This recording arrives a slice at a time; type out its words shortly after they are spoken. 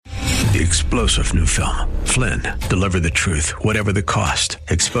The explosive new film, Flynn, deliver the truth, whatever the cost,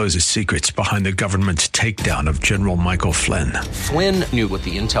 exposes secrets behind the government's takedown of General Michael Flynn. Flynn knew what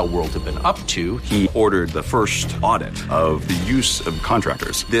the intel world had been up to. He ordered the first audit of the use of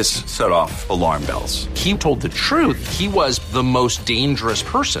contractors. This set off alarm bells. He told the truth. He was the most dangerous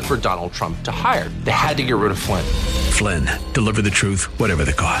person for Donald Trump to hire. They had to get rid of Flynn. Flynn, deliver the truth, whatever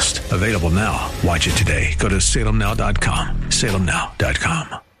the cost. Available now. Watch it today. Go to salemnow.com.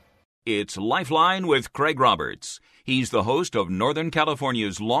 salemnow.com. It's Lifeline with Craig Roberts. He's the host of Northern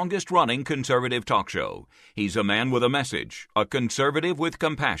California's longest-running conservative talk show. He's a man with a message, a conservative with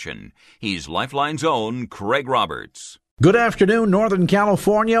compassion. He's Lifeline's own Craig Roberts. Good afternoon, Northern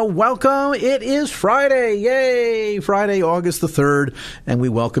California. Welcome. It is Friday. Yay! Friday, August the 3rd, and we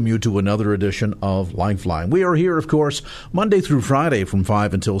welcome you to another edition of Lifeline. We are here, of course, Monday through Friday from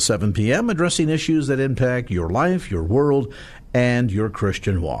 5 until 7 p.m., addressing issues that impact your life, your world, and your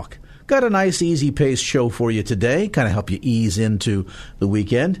Christian walk. Got a nice, easy-paced show for you today, kind of help you ease into the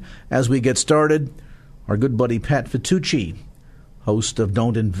weekend. As we get started, our good buddy Pat Fitucci, host of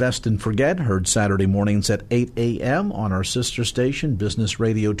Don't Invest and Forget, heard Saturday mornings at 8 a.m. on our sister station, Business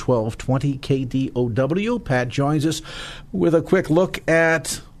Radio 1220 KDOW. Pat joins us with a quick look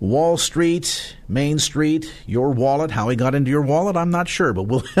at Wall Street, Main Street, your wallet. How he got into your wallet, I'm not sure, but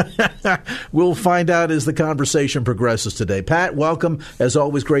we'll find out as the conversation progresses today. Pat, welcome. As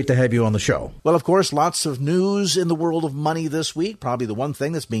always, great to have you on the show. Well, of course, lots of news in the world of money this week. Probably the one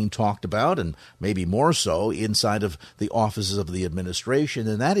thing that's being talked about, and maybe more so, inside of the offices of the administration,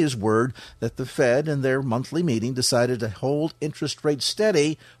 and that is word that the Fed in their monthly meeting decided to hold interest rates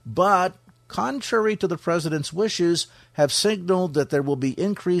steady, but contrary to the president's wishes, have signaled that there will be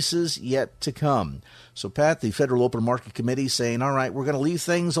increases yet to come. So, Pat, the Federal Open Market Committee saying, all right, we're going to leave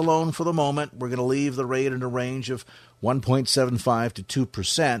things alone for the moment. We're going to leave the rate in a range of 1.75 to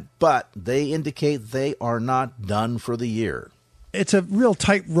 2%, but they indicate they are not done for the year. It's a real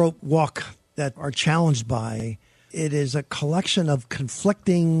tightrope walk that are challenged by. It is a collection of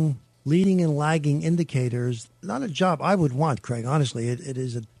conflicting leading and lagging indicators. Not a job I would want, Craig, honestly. It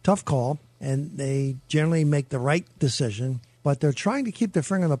is a tough call, and they generally make the right decision, but they're trying to keep their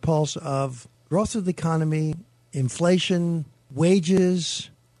finger on the pulse of growth of the economy, inflation, wages,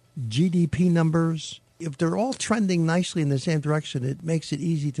 GDP numbers. If they're all trending nicely in the same direction, it makes it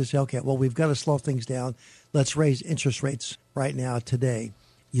easy to say, okay, well, we've got to slow things down. Let's raise interest rates right now today.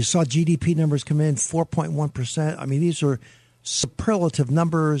 You saw GDP numbers come in 4.1%. I mean, these are superlative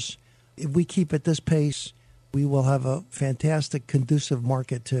numbers. If we keep at this pace, we will have a fantastic, conducive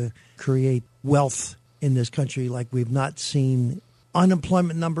market to create wealth in this country like we've not seen.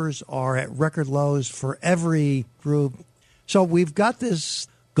 Unemployment numbers are at record lows for every group. So we've got this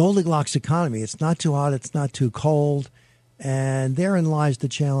Goldilocks economy. It's not too hot. It's not too cold. And therein lies the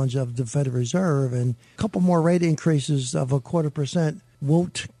challenge of the Federal Reserve. And a couple more rate increases of 0.25%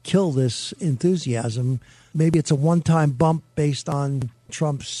 won't kill this enthusiasm. Maybe it's a one-time bump based on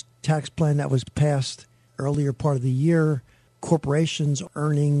Trump's tax plan that was passed earlier part of the year. Corporations'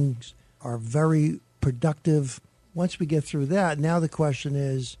 earnings are very productive. Once we get through that, now the question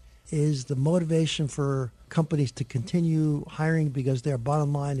is the motivation for companies to continue hiring because their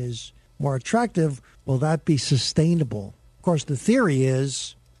bottom line is more attractive, will that be sustainable? Of course, the theory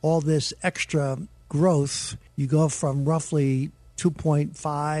is all this extra growth, you go from roughly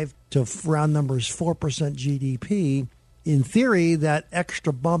 2.5 to round numbers 4% GDP. In theory, that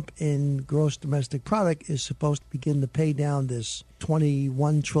extra bump in gross domestic product is supposed to begin to pay down this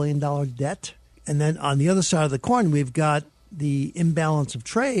 $21 trillion debt. And then on the other side of the coin, we've got the imbalance of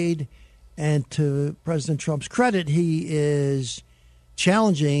trade. And to President Trump's credit, he is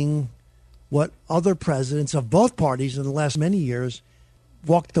challenging what other presidents of both parties in the last many years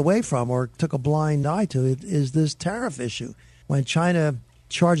walked away from or took a blind eye to. It is this tariff issue. When China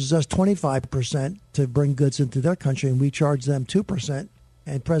charges us 25% to bring goods into their country and we charge them 2%,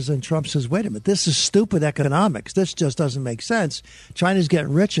 and President Trump says, wait a minute, this is stupid economics. This just doesn't make sense. China's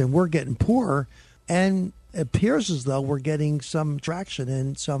getting rich and we're getting poorer, and it appears as though we're getting some traction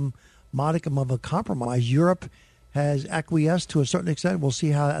and some modicum of a compromise. Europe has acquiesced to a certain extent. We'll see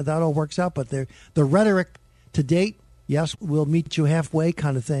how that all works out, but the rhetoric to date, yes, we'll meet you halfway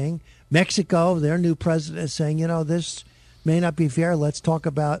kind of thing. Mexico, their new president is saying, this may not be fair. Let's talk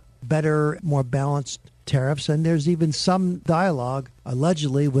about better, more balanced tariffs. And there's even some dialogue,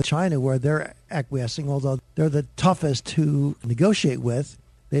 allegedly, with China where they're acquiescing, although they're the toughest to negotiate with.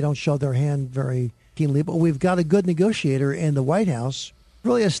 They don't show their hand very keenly. But we've got a good negotiator in the White House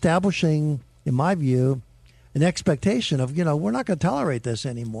really establishing, in my view, an expectation of, we're not going to tolerate this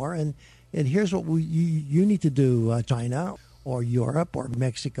anymore. And here's what you need to do, China. or Europe or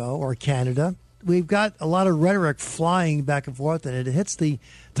Mexico or Canada. We've got a lot of rhetoric flying back and forth, and it hits the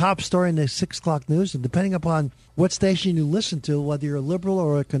top story in the 6 o'clock news. And depending upon what station you listen to, whether you're a liberal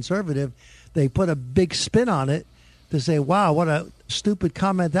or a conservative, they put a big spin on it to say, wow, what a stupid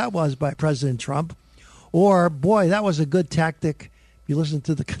comment that was by President Trump. Or, boy, that was a good tactic. You listen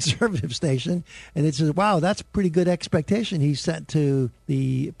to the conservative station, and it says, wow, that's a pretty good expectation he sent to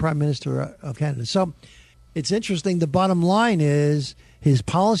the Prime Minister of Canada. So it's interesting. The bottom line is his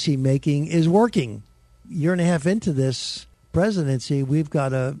policy making is working. Year and a half into this presidency, we've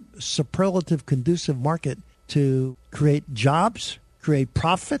got a superlative conducive market to create jobs, create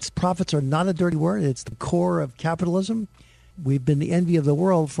profits. Profits are not a dirty word. It's the core of capitalism. We've been the envy of the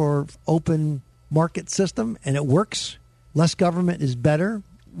world for open market system, and it works. Less government is better.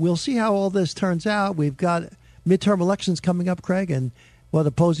 We'll see how all this turns out. We've got midterm elections coming up, Craig, and what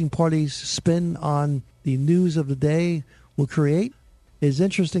opposing parties spin on the news of the day will create. It's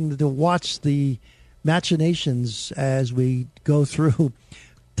interesting to watch the machinations as we go through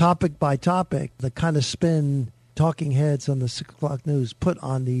topic by topic, the kind of spin talking heads on the 6 o'clock news put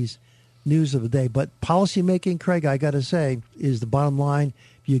on these news of the day. But policymaking, Craig, I got to say, is the bottom line.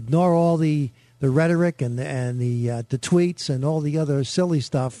 If you ignore all the rhetoric and the tweets and all the other silly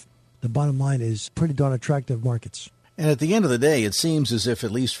stuff, the bottom line is pretty darn attractive markets. And at the end of the day, it seems as if, at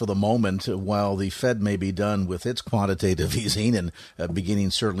least for the moment, while the Fed may be done with its quantitative easing and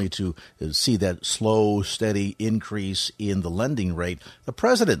beginning certainly to see that slow, steady increase in the lending rate, the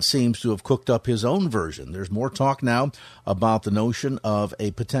president seems to have cooked up his own version. There's more talk now about the notion of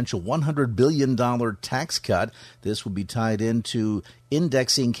a potential $100 billion tax cut. This will be tied into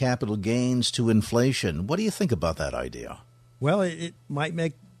indexing capital gains to inflation. What do you think about that idea? Well, it might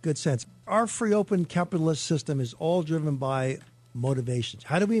make good sense. Our free open capitalist system is all driven by motivations.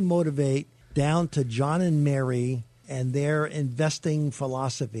 How do we motivate down to John and Mary and their investing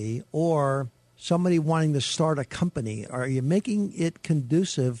philosophy, or somebody wanting to start a company? Are you making it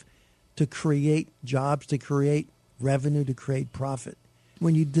conducive to create jobs, to create revenue, to create profit?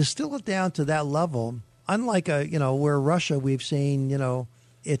 When you distill it down to that level, unlike where Russia, we've seen,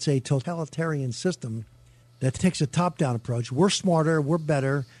 it's a totalitarian system that takes a top-down approach. We're smarter. We're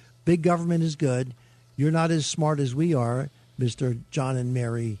better. Big government is good. You're not as smart as we are, Mr. John and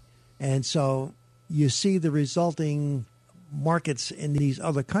Mary. And so you see the resulting markets in these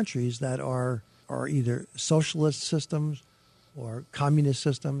other countries that are either socialist systems or communist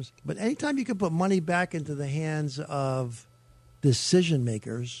systems. But anytime you can put money back into the hands of decision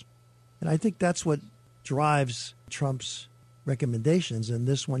makers, and I think that's what drives Trump's recommendations, and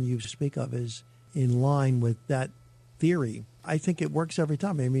this one you speak of is in line with that theory. I think it works every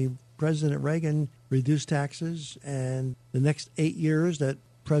time. I mean, President Reagan reduced taxes, and the next 8 years that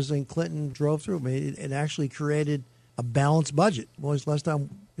President Clinton drove through, it actually created a balanced budget. When was the last time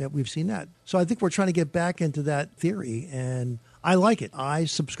that we've seen that? So I think we're trying to get back into that theory, and I like it. I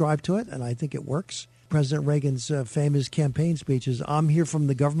subscribe to it, and I think it works. President Reagan's famous campaign speech is, "I'm here from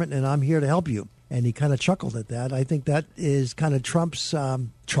the government, and I'm here to help you." And he kind of chuckled at that. I think that is kind of Trump's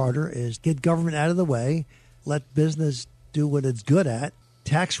charter, is get government out of the way, let business do what it's good at.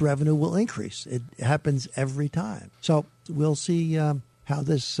 Tax revenue will increase. It happens every time. So we'll see how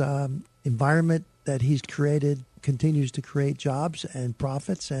this environment that he's created continues to create jobs and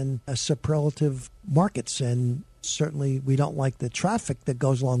profits and superlative markets. And certainly we don't like the traffic that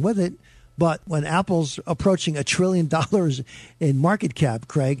goes along with it. But when Apple's approaching $1 trillion in market cap,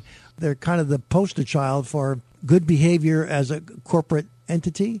 Craig, they're kind of the poster child for good behavior as a corporate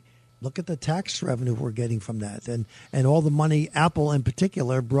entity. Look at the tax revenue we're getting from that, and all the money Apple in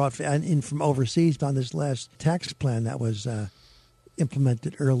particular brought in from overseas on this last tax plan that was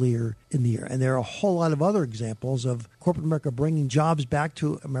implemented earlier in the year. And there are a whole lot of other examples of corporate America bringing jobs back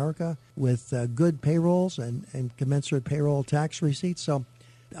to America with good payrolls and commensurate payroll tax receipts. So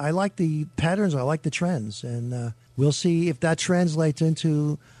I like the patterns. I like the trends. And we'll see if that translates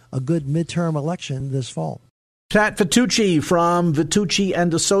into a good midterm election this fall. Pat Vitucci from Vitucci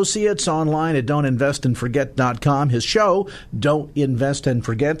and Associates, online at don'tinvestandforget.com. His show, Don't Invest and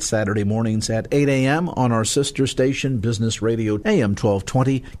Forget, Saturday mornings at 8 a.m. on our sister station, Business Radio, AM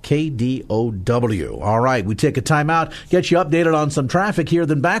 1220 KDOW. All right, we take a time out, get you updated on some traffic here,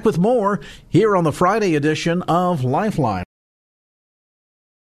 then back with more here on the Friday edition of Lifeline.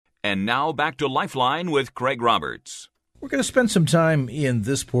 And now back to Lifeline with Craig Roberts. We're going to spend some time in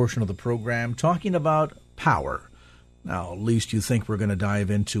this portion of the program talking about power. Now, at least you think we're going to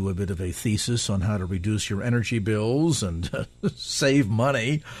dive into a bit of a thesis on how to reduce your energy bills and save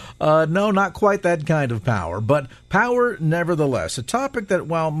money. No, not quite that kind of power, but power nevertheless. A topic that,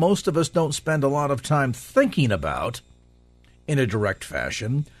 while most of us don't spend a lot of time thinking about, in a direct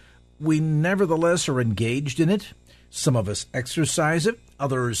fashion. We nevertheless are engaged in it. Some of us exercise it.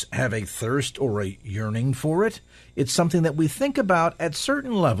 Others have a thirst or a yearning for it. It's something that we think about at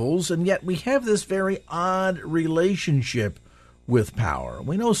certain levels, and yet we have this very odd relationship with power.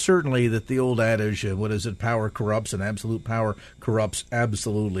 We know certainly that the old adage, power corrupts, and absolute power corrupts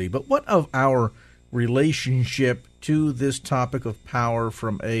absolutely. But what of our relationship to this topic of power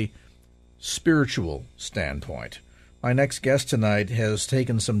from a spiritual standpoint? My next guest tonight has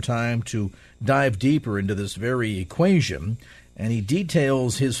taken some time to dive deeper into this very equation, and he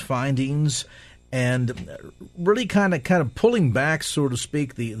details his findings and really kind of pulling back, so to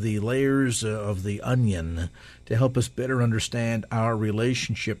speak, the layers of the onion to help us better understand our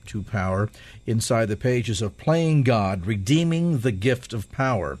relationship to power inside the pages of Playing God, Redeeming the Gift of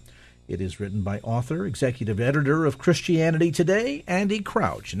Power. It is written by author, executive editor of Christianity Today, Andy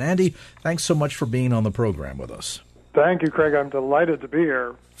Crouch. And Andy, thanks so much for being on the program with us. Thank you, Craig. I'm delighted to be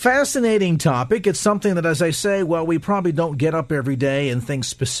here. Fascinating topic. It's something that, as I say, well, we probably don't get up every day and think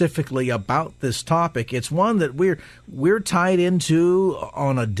specifically about this topic. It's one that we're tied into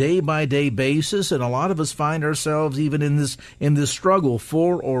on a day-by-day basis, and a lot of us find ourselves even in this struggle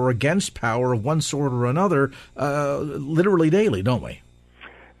for or against power of one sort or another, literally daily, don't we?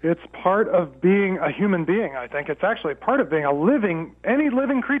 It's part of being a human being, I think. It's actually part of being any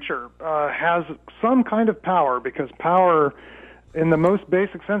living creature has some kind of power, because power, in the most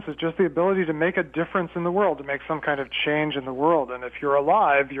basic sense, is just the ability to make a difference in the world, to make some kind of change in the world. And if you're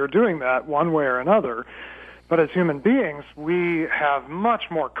alive, you're doing that one way or another. But as human beings, we have much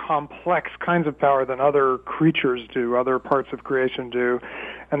more complex kinds of power than other creatures do, other parts of creation do.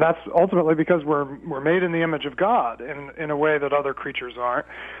 And that's ultimately because we're made in the image of God in a way that other creatures aren't.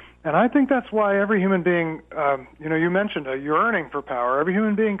 And I think that's why every human being, you mentioned a yearning for power. Every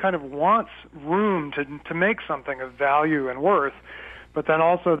human being kind of wants room to make something of value and worth. But then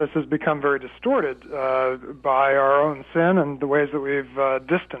also this has become very distorted by our own sin and the ways that we've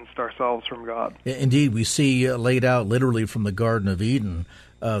distanced ourselves from God. Indeed, we see laid out literally from the Garden of Eden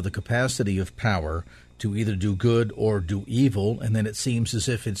the capacity of power to either do good or do evil, and then it seems as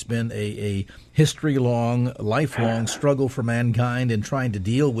if it's been a history-long, lifelong struggle for mankind in trying to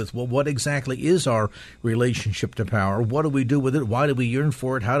deal with, well, what exactly is our relationship to power? What do we do with it? Why do we yearn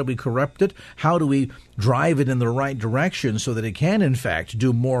for it? How do we corrupt it? How do we drive it in the right direction so that it can, in fact,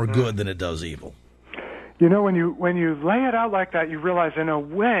 do more good than it does evil? You know, when you lay it out like that, you realize, in a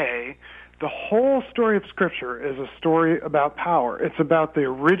way, the whole story of Scripture is a story about power. It's about the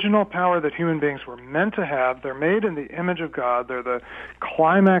original power that human beings were meant to have. They're made in the image of God. They're the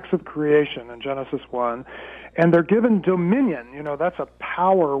climax of creation in Genesis 1. And they're given dominion. That's a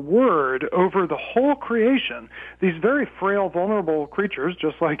power word over the whole creation. These very frail, vulnerable creatures,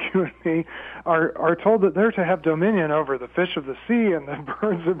 just like you and me, are told that they're to have dominion over the fish of the sea and the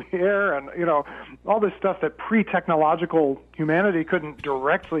birds of the air and, all this stuff that pre-technological humanity couldn't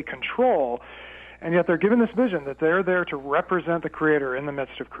directly control. And yet they're given this vision that they're there to represent the Creator in the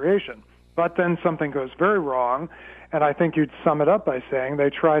midst of creation. But then something goes very wrong, and I think you'd sum it up by saying they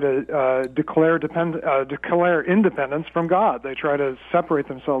try to declare independence from God. They try to separate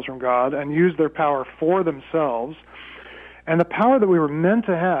themselves from God and use their power for themselves. And the power that we were meant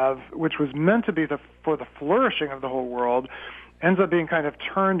to have, which was meant to be for the flourishing of the whole world, ends up being kind of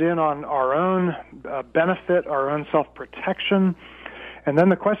turned in on our own benefit, our own self-protection. And then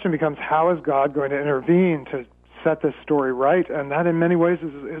the question becomes, how is God going to intervene to set this story right? And that, in many ways,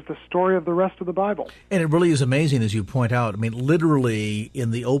 is the story of the rest of the Bible. And it really is amazing, as you point out. I mean, literally,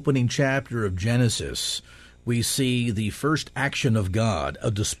 in the opening chapter of Genesis, we see the first action of God, a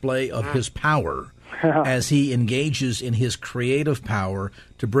display of His power as He engages in His creative power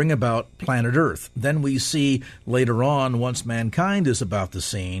to bring about planet Earth. Then we see later on, once mankind is about the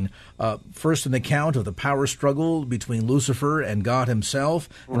scene, first an account of the power struggle between Lucifer and God Himself,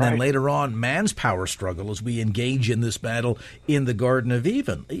 and then later on man's power struggle as we engage in this battle in the Garden of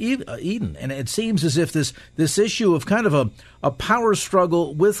Eden. And it seems as if this issue of kind of a power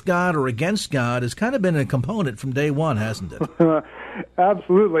struggle with God or against God has kind of been a component from day one, hasn't it?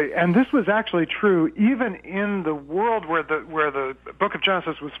 Absolutely. And this was actually true even in the world where the book of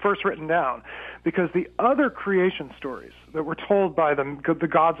Genesis was first written down, because the other creation stories that were told by the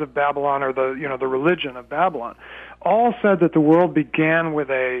gods of Babylon, or the religion of Babylon, all said that the world began with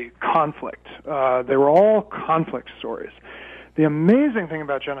a conflict. They were all conflict stories. The amazing thing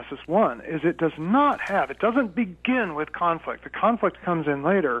about Genesis 1 is it doesn't begin with conflict. The conflict comes in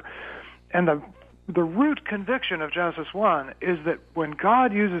later, and the root conviction of Genesis 1 is that when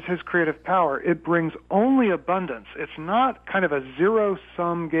God uses his creative power, it brings only abundance. It's not kind of a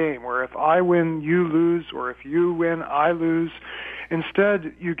zero-sum game where if I win, you lose, or if you win, I lose.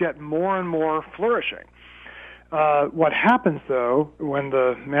 Instead, you get more and more flourishing. What happens, though, when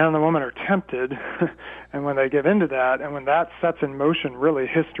the man and the woman are tempted and when they give into that, and when that sets in motion really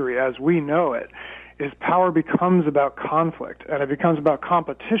history as we know it, is power becomes about conflict, and it becomes about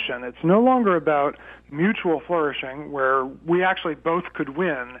competition. It's no longer about mutual flourishing where we actually both could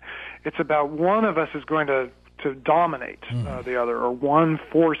win. It's about one of us is going to dominate the other, or one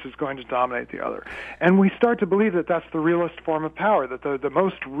force is going to dominate the other. And we start to believe that that's the realest form of power, that the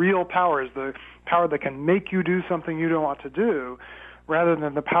most real power is the power that can make you do something you don't want to do, rather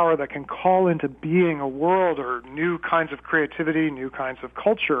than the power that can call into being a world or new kinds of creativity, new kinds of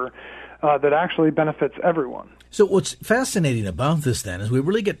culture that actually benefits everyone. So what's fascinating about this, then, is we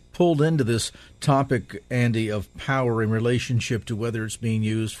really get pulled into this topic, Andy, of power in relationship to whether it's being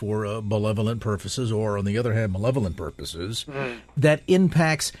used for benevolent purposes or, on the other hand, malevolent purposes, that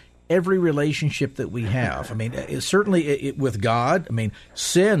impacts every relationship that we have. I mean, certainly with God, I mean,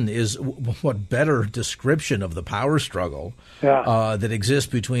 sin is what better description of the power struggle that exists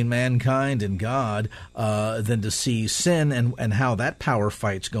between mankind and God than to see sin and how that power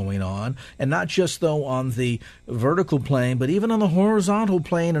fight's going on, and not just, though, on the vertical plane, but even on the horizontal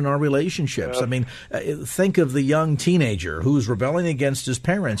plane in our relationships. I mean, think of the young teenager who's rebelling against his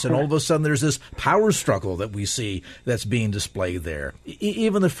parents, and all of a sudden there's this power struggle that we see that's being displayed there.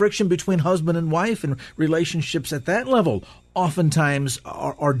 Even the friction between husband and wife and relationships at that level oftentimes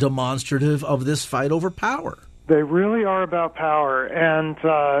are demonstrative of this fight over power. They really are about power, and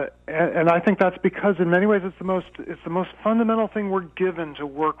I think that's because in many ways it's the most fundamental thing we're given to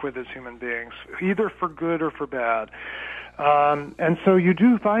work with as human beings, either for good or for bad. And so you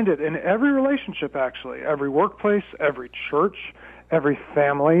do find it in every relationship, actually, every workplace, every church, every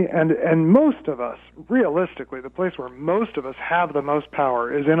family, and most of us, realistically, the place where most of us have the most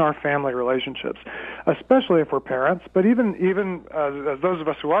power is in our family relationships, especially if we're parents. But even as those of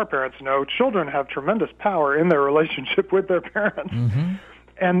us who are parents know, children have tremendous power in their relationship with their parents. Mm-hmm.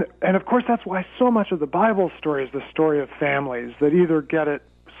 And of course, that's why so much of the Bible story is the story of families that either get it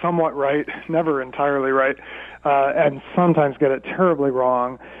somewhat right, never entirely right, and sometimes get it terribly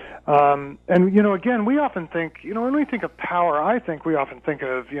wrong. And, again, we often think, when we think of power, I think we often think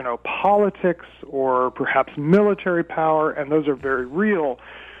of, politics or perhaps military power, and those are very real.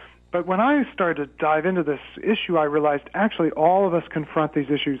 But when I started to dive into this issue, I realized actually all of us confront these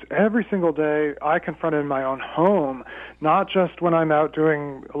issues every single day. I confront it in my own home, not just when I'm out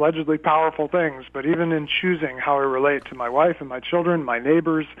doing allegedly powerful things, but even in choosing how I relate to my wife and my children, my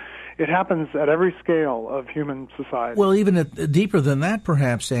neighbors. It happens at every scale of human society. Well, even deeper than that,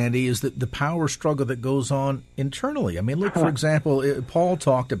 perhaps, Andy, is the power struggle that goes on internally. I mean, look, for example, Paul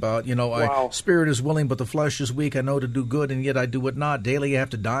talked about, spirit is willing, but the flesh is weak. I know to do good, and yet I do it not. Daily I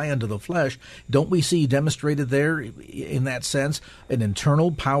have to die unto the flesh. Don't we see demonstrated there, in that sense, an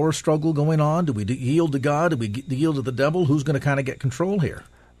internal power struggle going on? Do we yield to God? Do we yield to the devil? Who's going to kind of get control here?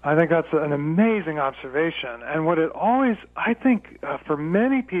 I think that's an amazing observation. And what it always, I think, for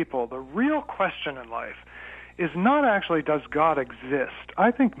many people, the real question in life is not actually does God exist. I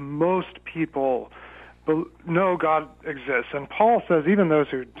think most people know God exists. And Paul says even those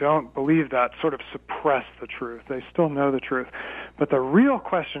who don't believe that sort of suppress the truth. They still know the truth. But the real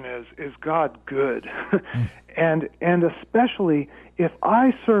question is God good? And especially if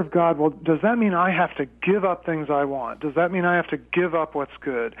I serve God, well, does that mean I have to give up things I want? Does that mean I have to give up what's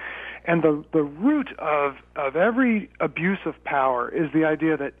good? And the root of every abuse of power is the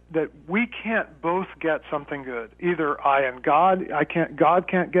idea that we can't both get something good. Either I and God, God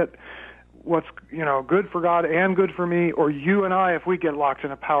can't get what's good for God and good for me, or you and I, if we get locked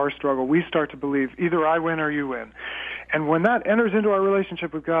in a power struggle, we start to believe either I win or you win. And when that enters into our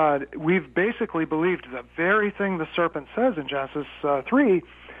relationship with God, we've basically believed the very thing the serpent says in Genesis 3,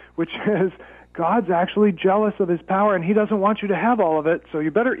 which is God's actually jealous of his power, and he doesn't want you to have all of it, so you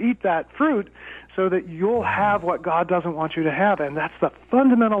better eat that fruit so that you'll have what God doesn't want you to have. And that's the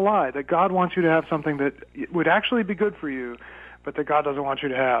fundamental lie, that God wants you to have something that would actually be good for you, but that God doesn't want you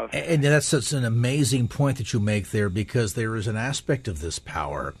to have. And that's such an amazing point that you make there, because there is an aspect of this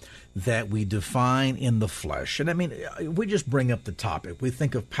power that we define in the flesh. And I mean, we just bring up the topic. We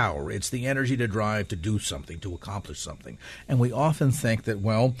think of power. It's the energy to drive, to do something, to accomplish something. And we often think that,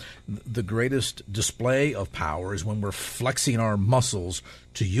 well, the greatest display of power is when we're flexing our muscles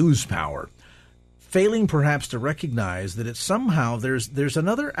to use power, failing perhaps to recognize that it's somehow there's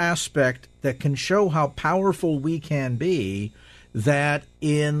another aspect that can show how powerful we can be that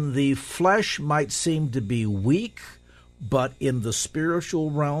in the flesh might seem to be weak, but in the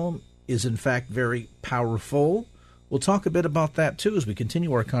spiritual realm is in fact very powerful. We'll talk a bit about that, too, as we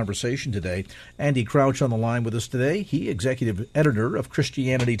continue our conversation today. Andy Crouch on the line with us today. He, executive editor of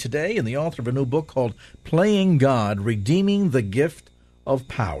Christianity Today and the author of a new book called Playing God, Redeeming the Gift of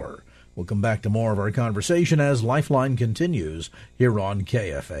Power. We'll come back to more of our conversation as Lifeline continues here on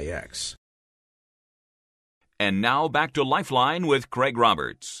KFAX. And now back to Lifeline with Craig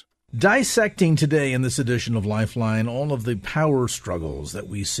Roberts. Dissecting today in this edition of Lifeline all of the power struggles that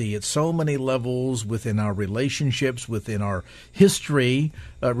we see at so many levels within our relationships, within our history,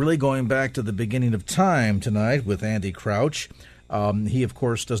 really going back to the beginning of time tonight with Andy Crouch. He, of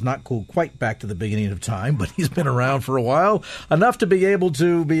course, does not go quite back to the beginning of time, but he's been around for a while, enough to be able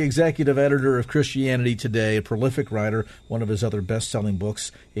to be executive editor of Christianity Today, a prolific writer. One of his other best-selling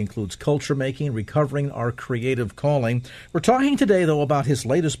books includes Culture Making, Recovering Our Creative Calling. We're talking today, though, about his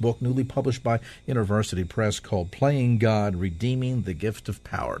latest book, newly published by InterVarsity Press, called Playing God, Redeeming the Gift of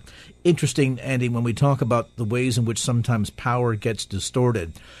Power. Interesting, Andy, when we talk about the ways in which sometimes power gets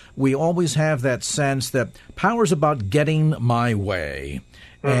distorted, we always have that sense that power is about getting my way.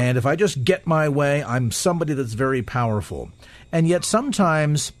 And if I just get my way, I'm somebody that's very powerful. And yet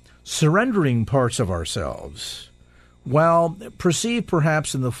sometimes surrendering parts of ourselves, while perceived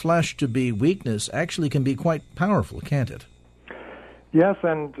perhaps in the flesh to be weakness, actually can be quite powerful, can't it? Yes,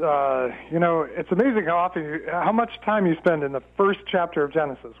 and it's amazing how much time you spend in the first chapter of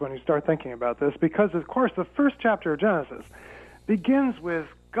Genesis when you start thinking about this, because, of course, the first chapter of Genesis begins with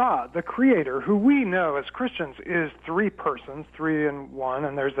God, the Creator, who we know as Christians is three persons, three in one,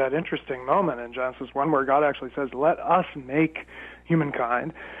 and there's that interesting moment in Genesis 1 where God actually says, let us make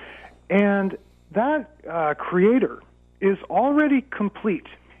humankind. And that Creator is already complete.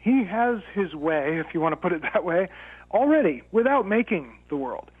 He has his way, if you want to put it that way, already, without making the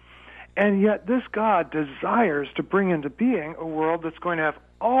world. And yet this God desires to bring into being a world that's going to have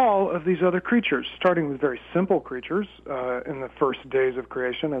all of these other creatures, starting with very simple creatures in the first days of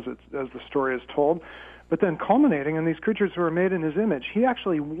creation, as the story is told, but then culminating in these creatures who are made in his image. He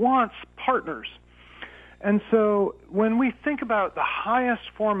actually wants partners. And so when we think about the highest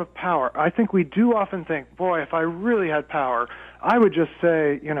form of power, I think we do often think, boy, if I really had power, I would just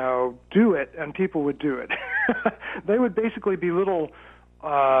say, do it, and people would do it. They would basically be little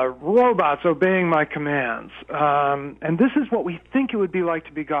robots obeying my commands. And this is what we think it would be like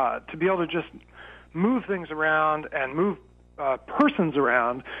to be God, to be able to just move things around and move persons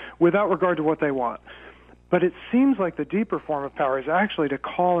around without regard to what they want. But it seems like the deeper form of power is actually to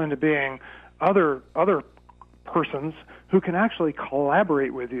call into being other persons who can actually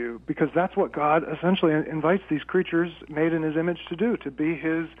collaborate with you, because that's what God essentially invites these creatures made in his image to do, to be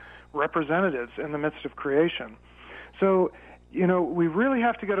his representatives in the midst of creation. So, we really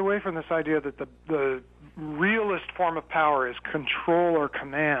have to get away from this idea that the realist form of power is control or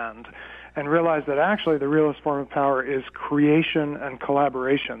command, and realize that actually the realist form of power is creation and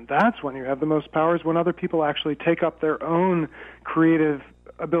collaboration. That's when you have the most power, is when other people actually take up their own creative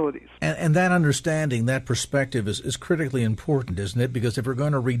abilities. And that understanding, that perspective is critically important, isn't it? Because if we're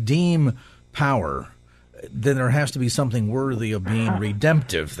going to redeem power, then there has to be something worthy of being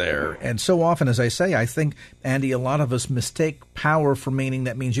redemptive there. And so often, as I say, I think, Andy, a lot of us mistake power for meaning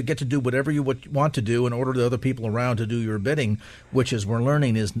that means you get to do whatever you want to do in order to other people around to do your bidding, which, as we're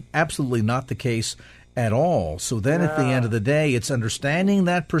learning, is absolutely not the case at all. So then at the end of the day, it's understanding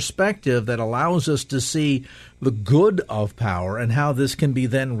that perspective that allows us to see the good of power and how this can be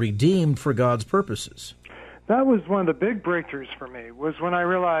then redeemed for God's purposes. That was one of the big breakthroughs for me, was when I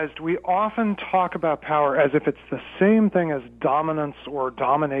realized we often talk about power as if it's the same thing as dominance or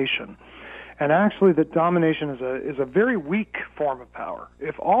domination. And actually that domination is a very weak form of power.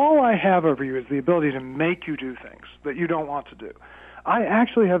 If all I have over you is the ability to make you do things that you don't want to do, I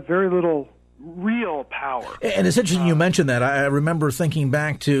actually have very little real power. And it's interesting you mentioned that. I remember thinking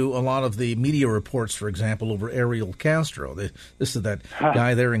back to a lot of the media reports, for example, over Ariel Castro. This is that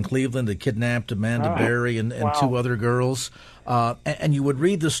guy there in Cleveland that kidnapped Amanda Berry and two other girls. And you would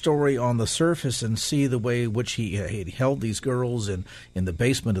read the story on the surface and see the way in which he held these girls in the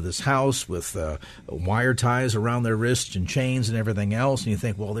basement of this house with wire ties around their wrists and chains and everything else. And you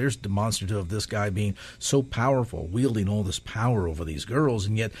think, well, there's demonstrative of this guy being so powerful, wielding all this power over these girls.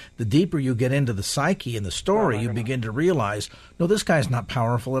 And yet the deeper you get into the psyche and the story, you begin to realize, no, this guy's not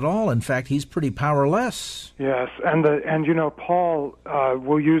powerful at all. In fact, he's pretty powerless. Yes, and Paul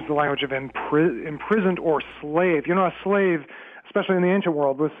will use the language of imprisoned or slave. A slave, especially in the ancient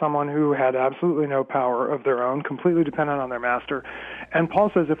world, was someone who had absolutely no power of their own, completely dependent on their master. And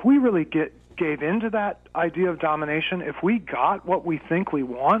Paul says if we really get gave into that idea of domination, if we got what we think we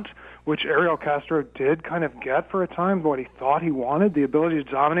want, which Ariel Castro did kind of get for a time, what he thought he wanted, the ability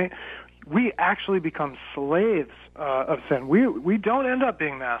to dominate, we actually become slaves of sin. We don't end up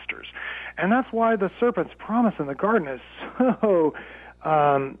being masters. And that's why the serpent's promise in the garden is so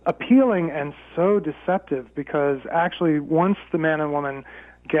appealing and so deceptive, because actually once the man and woman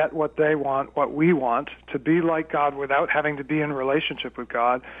get what they want, what we want, to be like God without having to be in relationship with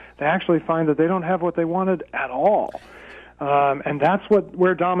God, they actually find that they don't have what they wanted at all. And that's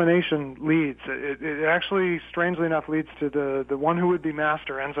where domination leads. It actually, strangely enough, leads to the one who would be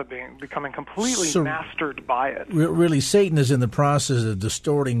master ends up becoming completely mastered by it. Really, Satan is in the process of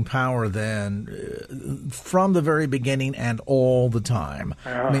distorting power then from the very beginning and all the time.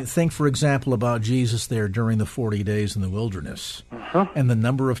 I mean, think, for example, about Jesus there during the 40 days in the wilderness and the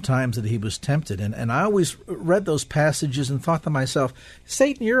number of times that he was tempted. And I always read those passages and thought to myself,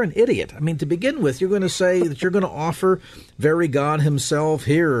 Satan, you're an idiot. I mean, to begin with, you're going to say that you're going to offer very God himself,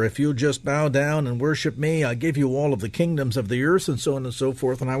 here, if you'll just bow down and worship me, I give you all of the kingdoms of the earth, and so on and so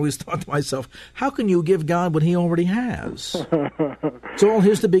forth. And I always thought to myself, how can you give God what he already has? It's all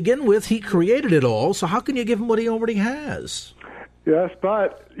his to begin with. He created it all, so how can you give him what he already has? Yes,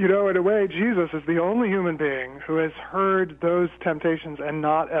 but, in a way, Jesus is the only human being who has heard those temptations and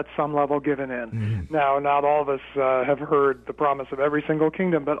not at some level given in. Mm-hmm. Now, not all of us have heard the promise of every single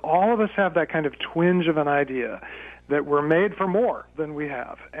kingdom, but all of us have that kind of twinge of an idea that we're made for more than we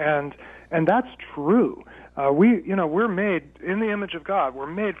have. And that's true. We're made in the image of God. We're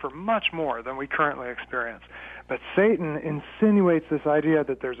made for much more than we currently experience. But Satan insinuates this idea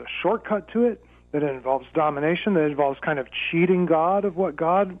that there's a shortcut to it, that it involves domination, that it involves kind of cheating God of what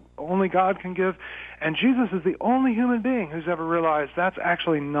only God can give. And Jesus is the only human being who's ever realized that's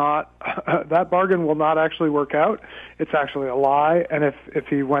actually not, that bargain will not actually work out. It's actually a lie. And if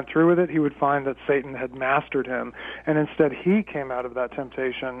he went through with it, he would find that Satan had mastered him. And instead he came out of that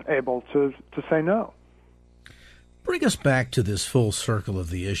temptation able to say no. Bring us back to this full circle of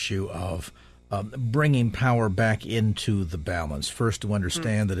the issue of bringing power back into the balance. First, to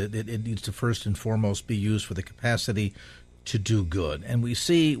understand that it needs to first and foremost be used for the capacity to do good. And we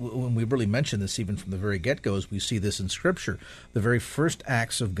see, when we really mention this even from the very get-goes, we see this in Scripture. The very first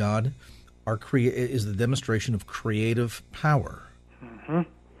acts of God is the demonstration of creative power. Mm-hmm.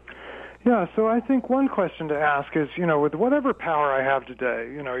 Yeah, so I think one question to ask is, with whatever power I have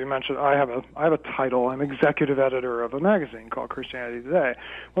today, you mentioned I have a title. I'm executive editor of a magazine called Christianity Today.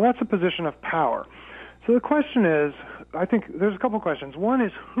 Well, that's a position of power. So the question is, I think there's a couple questions. One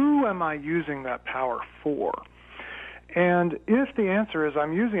is, who am I using that power for? And if the answer is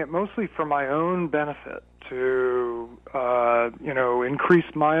I'm using it mostly for my own benefit, to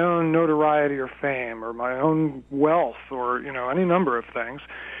increase my own notoriety or fame or my own wealth or any number of things,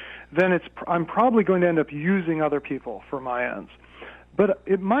 then I'm probably going to end up using other people for my ends. But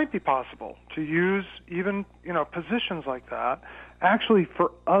it might be possible to use even, positions like that actually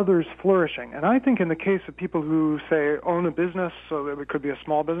for others' flourishing. And I think in the case of people who, say, own a business, so that it could be a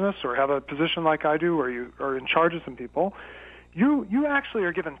small business, or have a position like I do where you are in charge of some people, you actually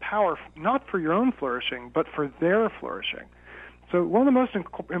are given power not for your own flourishing, but for their flourishing. So one of the most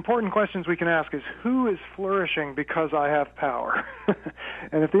important questions we can ask is, who is flourishing because I have power?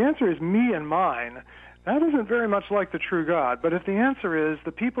 And if the answer is me and mine, that isn't very much like the true God. But if the answer is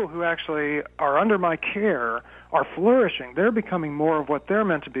the people who actually are under my care are flourishing, they're becoming more of what they're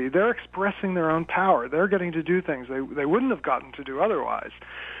meant to be, they're expressing their own power, they're getting to do things they wouldn't have gotten to do otherwise,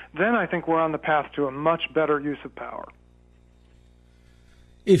 then I think we're on the path to a much better use of power.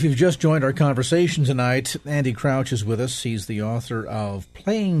 If you've just joined our conversation tonight, Andy Crouch is with us. He's the author of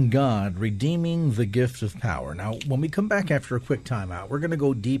Playing God, Redeeming the Gift of Power. Now, when we come back after a quick timeout, we're going to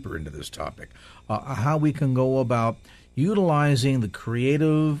go deeper into this topic, how we can go about utilizing the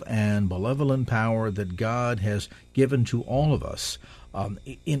creative and benevolent power that God has given to all of us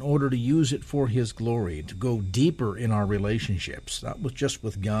in order to use it for his glory, to go deeper in our relationships, not just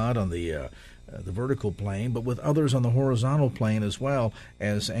with God on the vertical plane, but with others on the horizontal plane as well,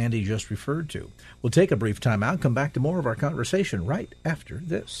 as Andy just referred to. We'll take a brief time out, come back to more of our conversation right after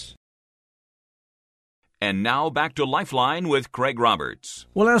this. And now back to Lifeline with Craig Roberts.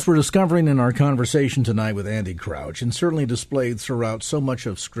 Well, as we're discovering in our conversation tonight with Andy Crouch, and certainly displayed throughout so much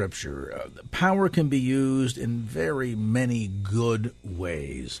of Scripture, power can be used in very many good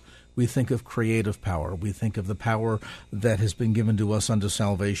ways. We think of creative power. We think of the power that has been given to us unto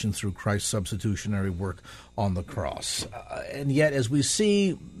salvation through Christ's substitutionary work on the cross. And yet, as we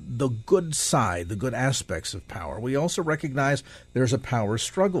see the good side, the good aspects of power, we also recognize there's a power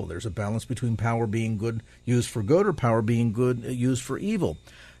struggle. There's a balance between power being good, used for good, or power being good, used for evil.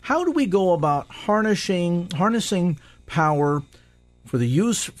 How do we go about harnessing power for the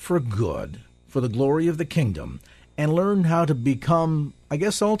use for good, for the glory of the kingdom, and learn how to become, I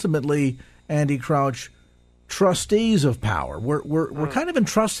guess, ultimately, Andy Crouch, trustees of power? We're kind of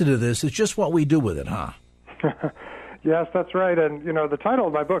entrusted to this. It's just what we do with it, huh? Yes, that's right. And, the title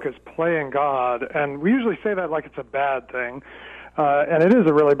of my book is Playing God, and we usually say that like it's a bad thing, and it is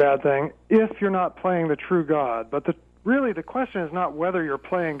a really bad thing if you're not playing the true God. But really the question is not whether you're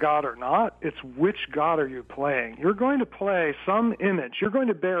playing God or not, it's which God are you playing. You're going to play some image. You're going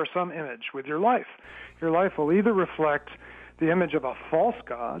to bear some image with your life. Your life will either reflect the image of a false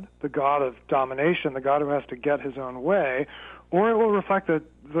God, the God of domination, the God who has to get his own way, or it will reflect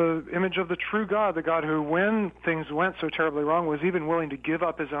the image of the true God, the God who, when things went so terribly wrong, was even willing to give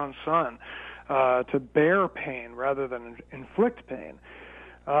up his own son to bear pain rather than inflict pain.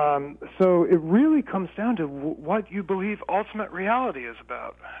 So it really comes down to what you believe ultimate reality is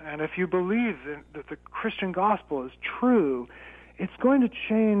about. And if you believe that the Christian gospel is true, it's going to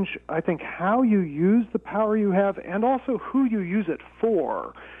change, I think, how you use the power you have and also who you use it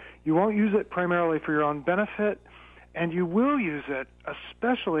for. You won't use it primarily for your own benefit, and you will use it,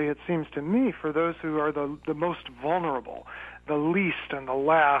 especially, it seems to me, for those who are the most vulnerable, the least and the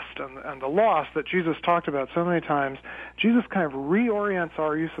last and the lost that Jesus talked about so many times. Jesus kind of reorients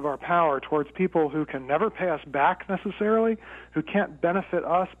our use of our power towards people who can never pay us back necessarily, who can't benefit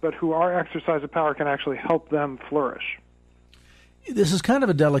us, but who our exercise of power can actually help them flourish. This is kind of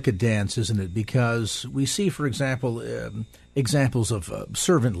a delicate dance, isn't it? Because we see, for example, examples of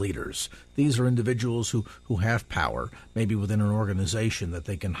servant leaders. These are individuals who have power, maybe within an organization that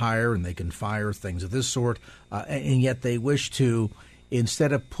they can hire and they can fire, things of this sort, and yet they wish to,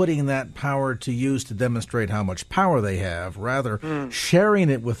 instead of putting that power to use to demonstrate how much power they have, rather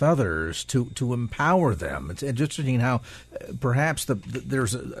sharing it with others to empower them. It's interesting how perhaps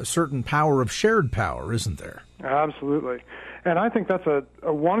there's a certain power of shared power, isn't there? Absolutely. And I think that's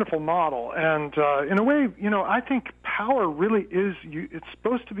a wonderful model. And in a way, I think power really it's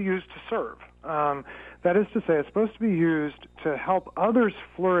supposed to be used to serve. That is to say, it's supposed to be used to help others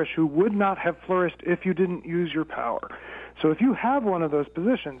flourish who would not have flourished if you didn't use your power. So if you have one of those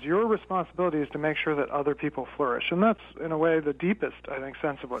positions, your responsibility is to make sure that other people flourish. And that's, in a way, the deepest, I think,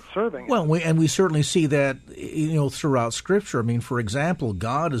 sense of what serving is. Well, we certainly see that, throughout Scripture. I mean, for example,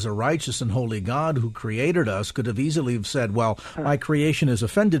 God is a righteous and holy God who created us, could have easily have said, well, my creation has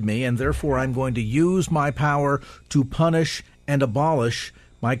offended me, and therefore I'm going to use my power to punish and abolish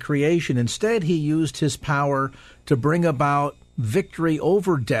my creation. Instead, he used his power to bring about victory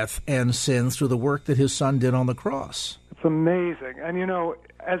over death and sin through the work that his son did on the cross. It's amazing. And,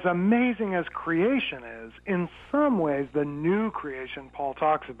 as amazing as creation is, in some ways the new creation Paul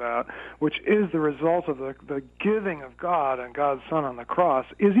talks about, which is the result of the giving of God and God's Son on the cross,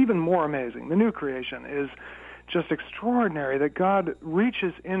 is even more amazing. The new creation is just extraordinary, that God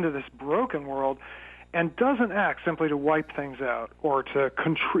reaches into this broken world and doesn't act simply to wipe things out or to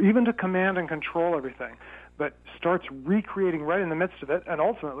even to command and control everything, but starts recreating right in the midst of it, and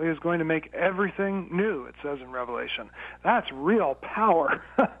ultimately is going to make everything new, it says in Revelation. That's real power.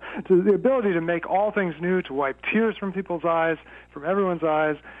 To the ability to make all things new, to wipe tears from people's eyes, from everyone's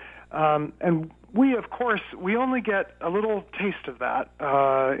eyes. And we, of course, we only get a little taste of that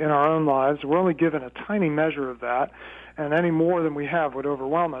in our own lives. We're only given a tiny measure of that, and any more than we have would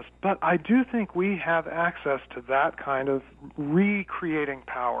overwhelm us. But I do think we have access to that kind of recreating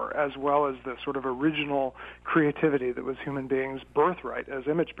power, as well as the sort of original creativity that was human beings' birthright as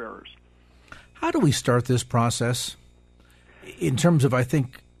image bearers. How do we start this process in terms of, I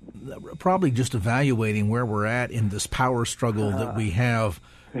think, probably just evaluating where we're at in this power struggle that we have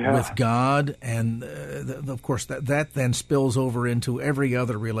with God, and of course that then spills over into every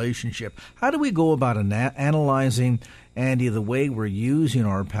other relationship. How do we go about analyzing, Andy, the way we're using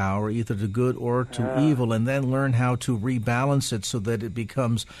our power, either to good or to evil, and then learn how to rebalance it so that it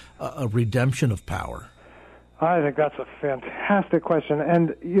becomes a redemption of power? I think that's a fantastic question.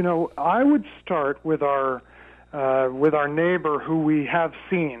 And, I would start with our neighbor who we have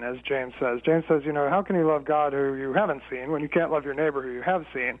seen, as James says. James says, how can you love God who you haven't seen when you can't love your neighbor who you have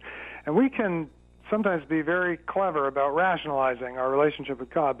seen? And we can sometimes be very clever about rationalizing our relationship with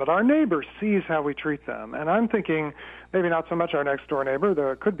God, but our neighbor sees how we treat them. And I'm thinking maybe not so much our next door neighbor,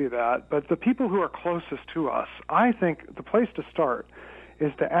 though it could be that, but the people who are closest to us. I think the place to start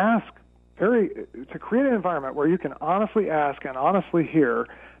is to create an environment where you can honestly ask and honestly hear,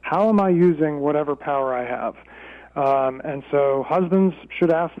 how am I using whatever power I have? And so husbands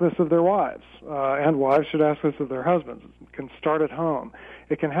should ask this of their wives, and wives should ask this of their husbands. It can start at home.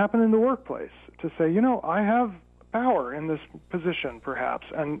 It can happen in the workplace to say, I have power in this position, perhaps,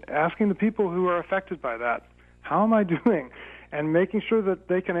 and asking the people who are affected by that, how am I doing? And making sure that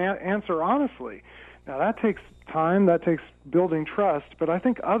they can answer honestly. Now, that takes time, that takes building trust, but I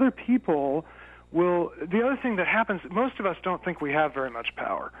think other people will... The other thing that happens, most of us don't think we have very much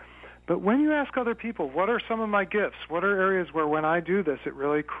power. But when you ask other people, what are some of my gifts? What are areas where when I do this, it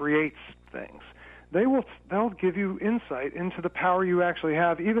really creates things? They'll give you insight into the power you actually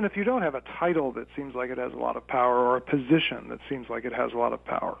have, even if you don't have a title that seems like it has a lot of power or a position that seems like it has a lot of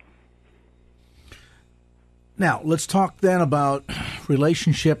power. Now, let's talk then about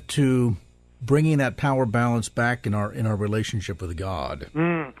relationship to bringing that power balance back in our relationship with God.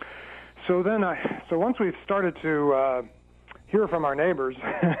 So once we've started to hear from our neighbors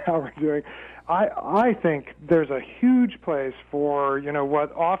how we're doing, I think there's a huge place for,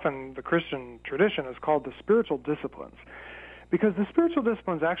 what often the Christian tradition is called the spiritual disciplines. Because the spiritual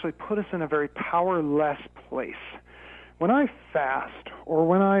disciplines actually put us in a very powerless place. When I fast, or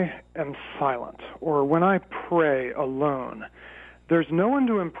when I am silent, or when I pray alone, there's no one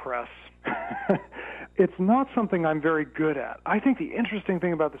to impress. It's not something I'm very good at. I think the interesting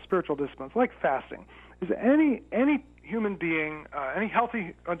thing about the spiritual disciplines, like fasting, is any human being, any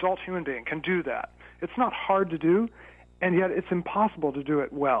healthy adult human being can do that. It's not hard to do, and yet it's impossible to do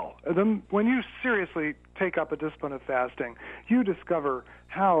it well. When you seriously take up a discipline of fasting, you discover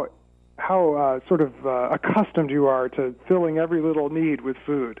how accustomed you are to filling every little need with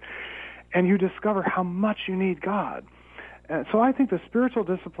food, and you discover how much you need God. And so I think the spiritual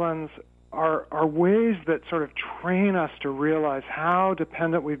disciplines are ways that sort of train us to realize how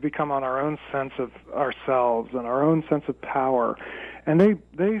dependent we've become on our own sense of ourselves and our own sense of power. And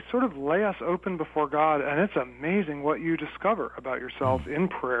they sort of lay us open before God, and it's amazing what you discover about yourself in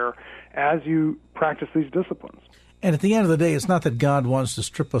prayer as you practice these disciplines. And at the end of the day, it's not that God wants to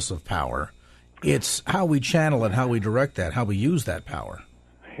strip us of power. It's how we channel it, how we direct that, how we use that power.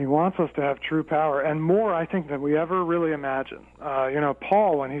 He wants us to have true power, and more, I think, than we ever really imagine.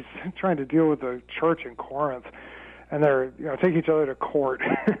 Paul, when he's trying to deal with the church in Corinth, and they're take each other to court,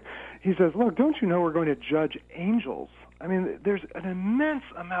 he says, "Look, don't you know we're going to judge angels?" I mean, there's an immense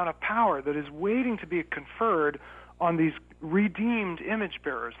amount of power that is waiting to be conferred on these redeemed image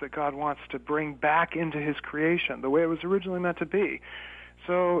bearers that God wants to bring back into His creation, the way it was originally meant to be.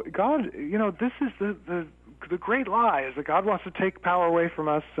 So God, this is the great lie, is that God wants to take power away from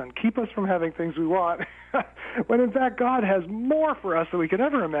us and keep us from having things we want, when in fact God has more for us than we could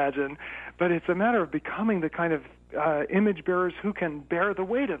ever imagine. But it's a matter of becoming the kind of image bearers who can bear the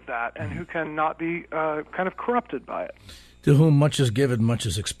weight of that and who can not be kind of corrupted by it. To whom much is given, much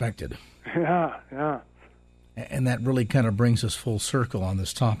is expected. Yeah. And that really kind of brings us full circle on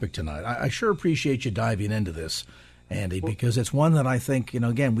this topic tonight. I sure appreciate you diving into this, Andy, because it's one that I think,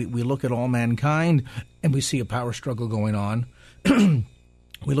 again, we look at all mankind and we see a power struggle going on.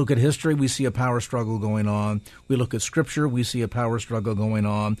 We look at history, we see a power struggle going on. We look at Scripture, we see a power struggle going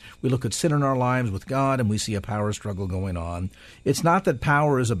on. We look at sin in our lives with God, and we see a power struggle going on. It's not that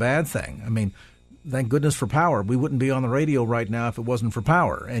power is a bad thing. I mean, thank goodness for power. We wouldn't be on the radio right now if it wasn't for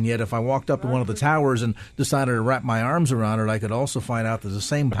power. And yet if I walked up to one of the towers and decided to wrap my arms around it, I could also find out that the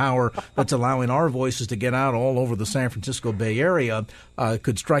same power that's allowing our voices to get out all over the San Francisco Bay Area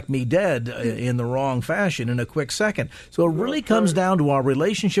could strike me dead in the wrong fashion in a quick second. So it really comes down to our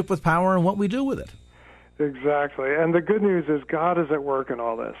relationship with power and what we do with it. Exactly. And the good news is God is at work in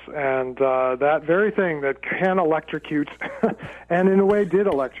all this. And that very thing that can electrocute, and in a way did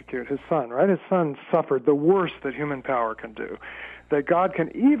electrocute his son, right? His son suffered the worst that human power can do. That God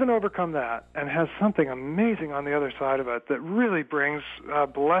can even overcome that and has something amazing on the other side of it that really brings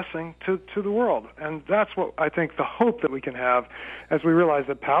blessing to the world. And that's what I think the hope that we can have as we realize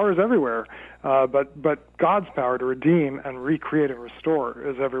that power is everywhere, but God's power to redeem and recreate and restore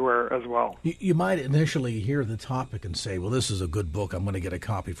is everywhere as well. You might initially hear the topic and say, well, this is a good book. I'm going to get a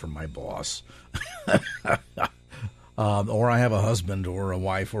copy from my boss. Or I have a husband or a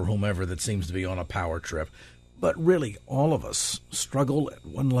wife or whomever that seems to be on a power trip. But really, all of us struggle at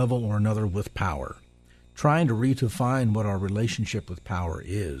one level or another with power, trying to redefine what our relationship with power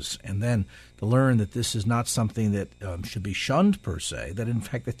is, and then to learn that this is not something that should be shunned per se, that in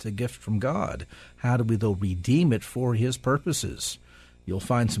fact it's a gift from God. How do we, though, redeem it for His purposes? You'll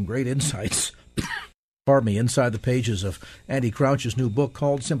find some great insights inside the pages of Andy Crouch's new book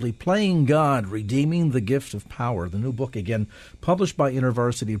called simply Playing God, Redeeming the Gift of Power. The new book, again, published by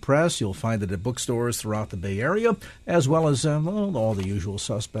InterVarsity Press. You'll find it at bookstores throughout the Bay Area, as well as all the usual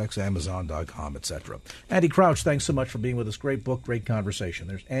suspects, Amazon.com, etc. Andy Crouch, thanks so much for being with us. Great book, great conversation.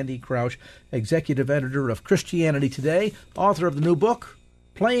 There's Andy Crouch, executive editor of Christianity Today, author of the new book,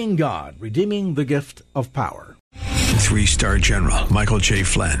 Playing God, Redeeming the Gift of Power. 3-star general Michael J.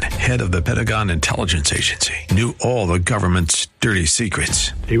 Flynn, head of the Pentagon Intelligence Agency, knew all the government's dirty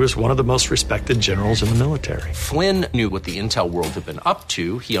secrets. He was one of the most respected generals in the military. Flynn knew what the intel world had been up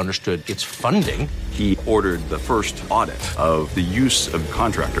to. He understood its funding. He ordered the first audit of the use of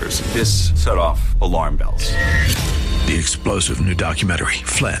contractors. This set off alarm bells. The explosive new documentary,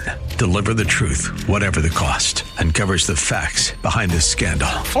 Flynn, Deliver the Truth, Whatever the Cost, uncovers the facts behind this scandal.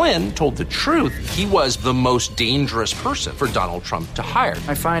 Flynn told the truth. He was the most dangerous person for Donald Trump to hire.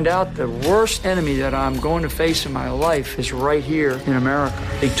 I find out the worst enemy that I'm going to face in my life is right here in America.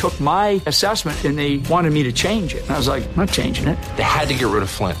 They took my assessment and they wanted me to change it. And I was like, I'm not changing it. They had to get rid of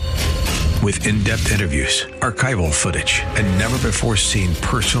Flynn. With in-depth interviews, archival footage, and never-before-seen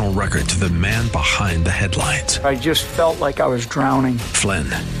personal records of the man behind the headlines. I just felt like I was drowning. Flynn,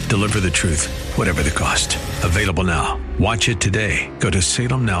 Deliver the Truth, Whatever the Cost. Available now. Watch it today. Go to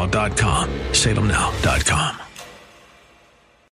salemnow.com. salemnow.com.